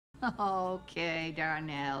Okay,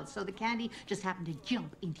 Darnell. So the candy just happened to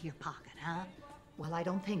jump into your pocket, huh? Well, I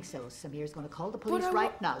don't think so. Samir's going to call the police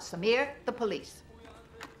right now. Samir, the police.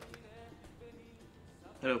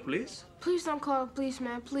 Hello, police? Please don't call the police,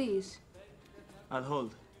 man, please. I'll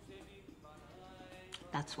hold.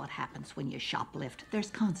 That's what happens when you shoplift.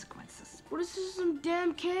 There's consequences. Well, this is some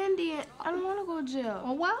damn candy. I don't want to go to jail.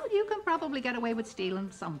 Oh, well, you can probably get away with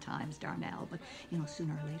stealing sometimes, Darnell, but,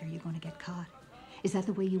 sooner or later you're going to get caught. Is that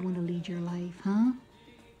the way you want to lead your life, huh?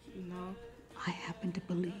 No. I happen to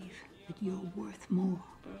believe that you're worth more.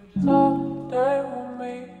 Someday we'll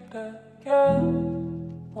meet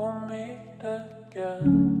again. We'll meet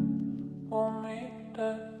again. We'll meet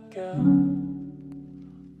again.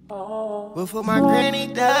 Oh. Before my granny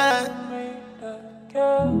died,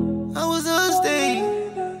 I was on stage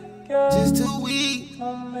just 2 weeks.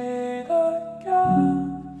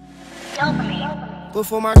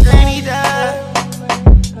 Before my granny died.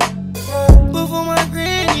 Before my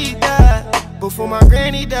granny died. Before my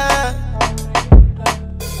granny died.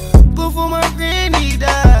 Before my granny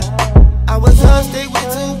died. I was upstate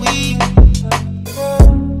with 2 weeks.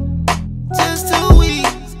 Just 2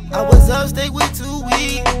 weeks. I was upstate with 2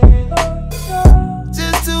 weeks.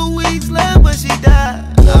 Just 2 weeks left, but she died.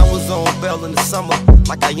 I was on bail in the summer,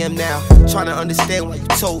 like I am now. Trying to understand why you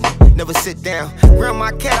told me, never sit down.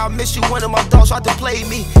 Grandma cat, I miss you. One of my dogs tried to play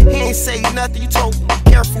me. He ain't say nothing, you told me,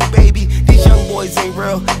 careful baby. These young boys ain't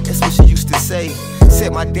real, that's what she used to say.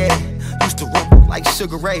 Said my dad used to rumble like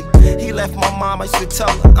Sugar Ray. He left my mom, I used to tell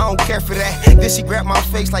her, I don't care for that. Then she grabbed my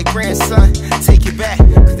face like grandson, take it back,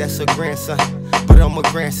 cause that's her grandson, but I'm a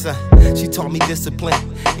grandson. She taught me discipline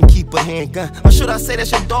and keep a handgun. Or should I say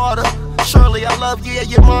that's your daughter? Surely I love you, yeah,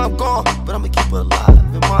 your mom gone, but I'ma keep her alive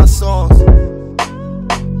in my songs.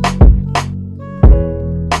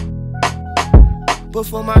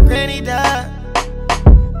 Before my granny died,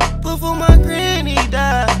 before my granny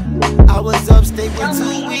died, I was upstate with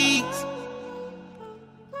 2 weeks.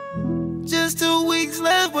 Just 2 weeks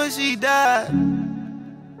left, but she died.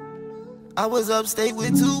 I was upstate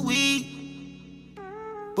with 2 weeks.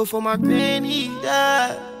 Before my granny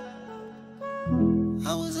died,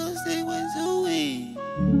 I was upstate with 2 weeks.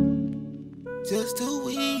 Just 2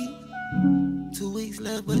 weeks. 2 weeks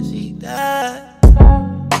left, but she died.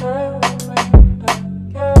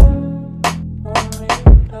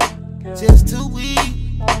 Just 2 weeks.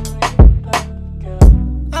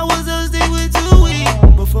 I was upstate with 2 weeks.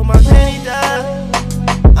 Before my granny died,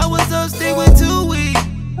 I was upstate with 2 weeks.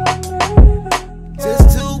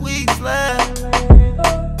 Just 2 weeks left,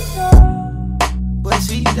 but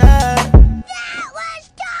she died. That was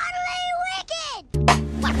totally wicked!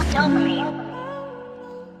 What dopamine?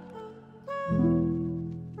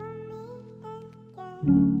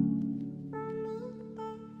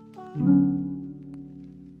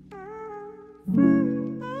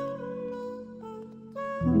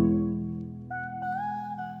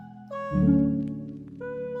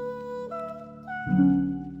 Thank you.